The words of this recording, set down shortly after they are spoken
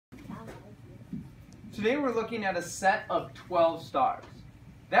Today we're looking at a set of 12 stars.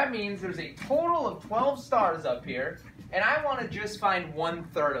 That means there's a total of 12 stars up here, and I want to just find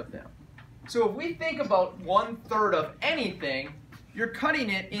 1/3 of them. So if we think about 1/3 of anything, you're cutting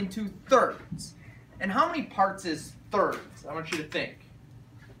it into thirds. And how many parts is thirds? I want you to think.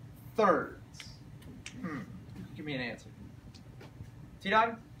 Thirds. Give me an answer.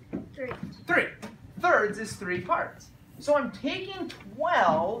 T-Dog? 3. 3. Thirds is 3 parts. So I'm taking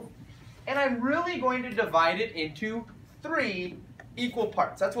 12 and I'm really going to divide it into 3 equal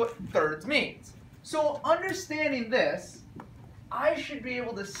parts. That's what thirds means. So understanding this, I should be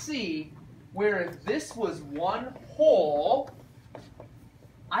able to see where if this was one whole,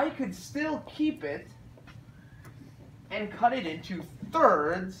 I could still keep it and cut it into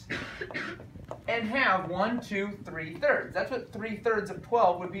thirds and have 1, 2, 3 thirds. That's what 3/3 of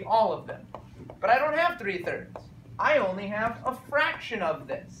 12 would be, all of them. But I don't have 3/3. I only have a fraction of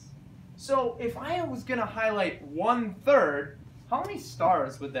this. So if I was going to highlight 1/3, how many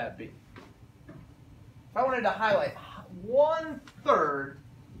stars would that be? If I wanted to highlight 1/3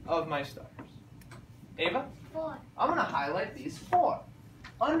 of my stars. Ava? 4. I'm going to highlight these 4.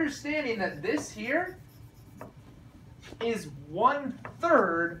 Understanding that this here is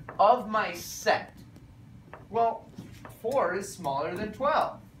 1/3 of my set. Well, 4 is smaller than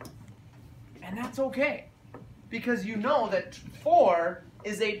 12. And that's okay, because you know that 4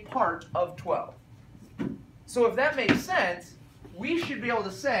 is a part of 12. So if that makes sense, we should be able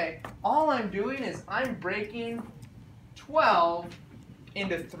to say, all I'm doing is I'm breaking 12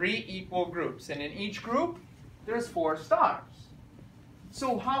 into 3 equal groups. And in each group, there's 4 stars.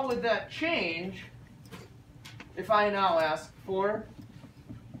 So how would that change if I now ask for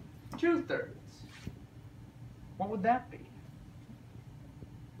 2/3? What would that be?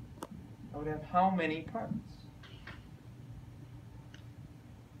 I would have how many parts?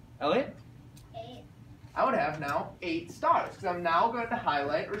 Elliot? 8. I would have now 8 stars, because I'm now going to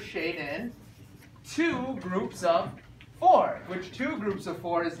highlight or shade in 2 groups of 4, which 2 groups of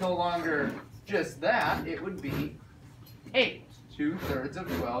 4 is no longer just that, it would be 8. 2/3 of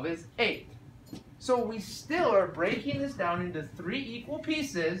 12 is 8. So we still are breaking this down into 3 equal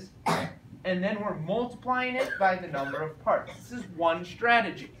pieces, and then we're multiplying it by the number of parts. This is one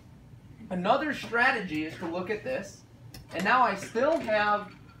strategy. Another strategy is to look at this, and now I still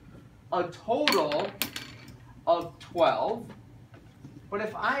have a total of 12, but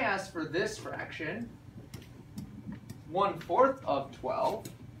if I ask for this fraction, 1/4 of 12,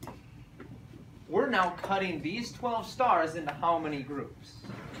 we're now cutting these 12 stars into how many groups?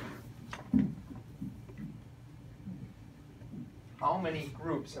 How many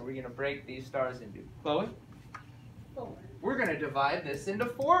groups are we going to break these stars into? Chloe? 4. We're going to divide this into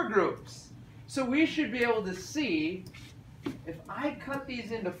 4 groups. So we should be able to see, if I cut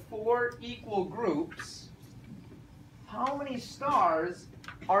these into 4 equal groups, how many stars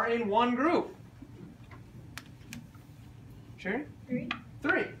are in one group? Sure? 3.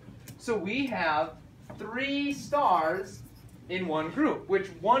 3. So we have 3 stars in one group, which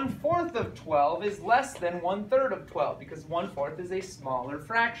 1/4 of 12 is less than 1/3 of 12, because 1/4 is a smaller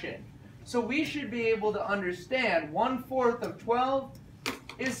fraction. So we should be able to understand 1/4 of 12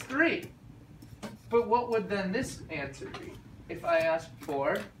 is 3. But what would then this answer be if I asked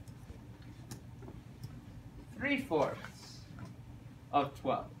for 3/4 of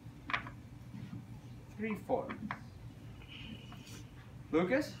 12? 3/4.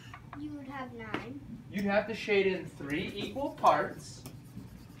 Lucas? You would have 9. You'd have to shade in 3 equal parts,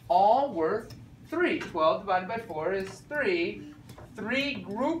 all worth 3. 12 divided by 4 is 3. 3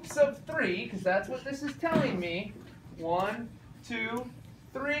 groups of 3, because that's what this is telling me. 1, 2,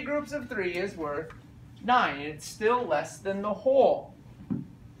 3 groups of 3 is worth 9. And it's still less than the whole.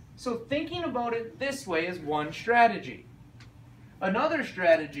 So thinking about it this way is one strategy. Another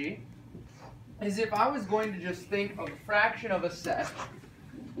strategy is if I was going to just think of a fraction of a set,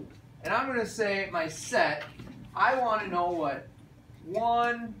 and I'm going to say my set, I want to know what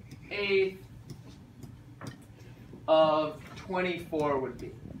 1/8 of 24 would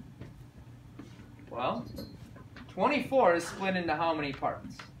be. Well, 24 is split into how many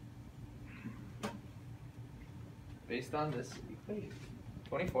parts? Based on this equation.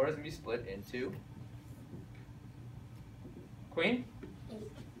 24 is going to be split into, Queen?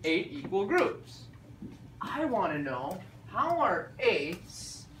 8 equal groups. I want to know, how are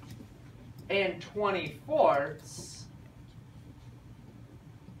 8ths and 24ths,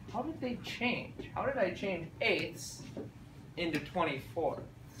 how did they change? How did I change 8ths into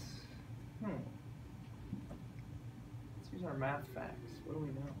 24ths? Let's use our math facts. What do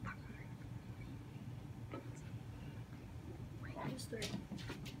we know? Minus 3.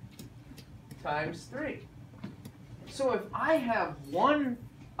 times 3. So if I have 1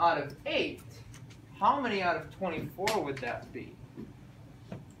 out of 8, how many out of 24 would that be?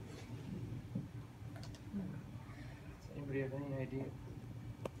 Does anybody have any idea?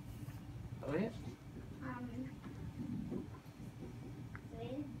 Elliot?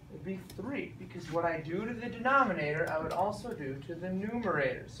 3. It'd be 3, because what I do to the denominator, I would also do to the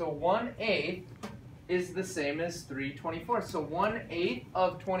numerator. So 1/8 is the same as 3/24. So 1/8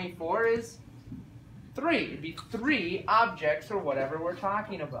 of 24 is 3. It'd be 3 objects or whatever we're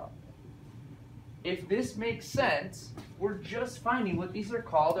talking about. If this makes sense, we're just finding what these are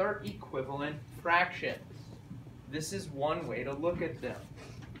called are equivalent fractions. This is one way to look at them.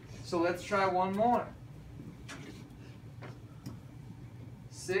 So let's try one more.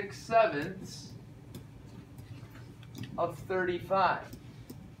 6/7 of 35.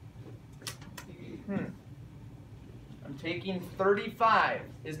 I'm taking 35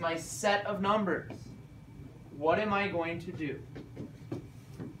 is my set of numbers. What am I going to do?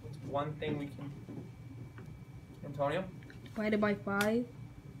 What's one thing we can... Antonio? Divided by 5.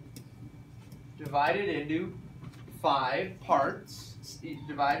 Divide it into 5 parts.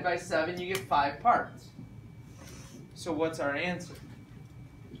 Divide by 7, you get 5 parts. So what's our answer?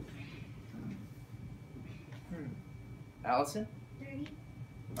 Allison? 30.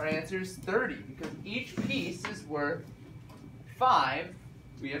 Our answer is 30 because each piece is worth 5.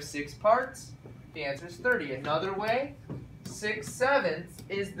 We have 6 parts. The answer is 30. Another way, 6/7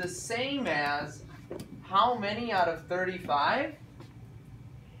 is the same as how many out of 35?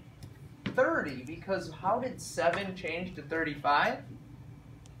 30, because how did 7 change to 35?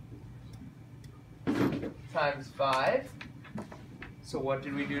 Times 5. So what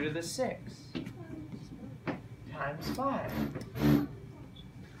did we do to the 6? Times 5.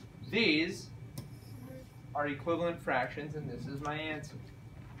 These are equivalent fractions, and this is my answer.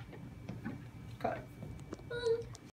 Cut.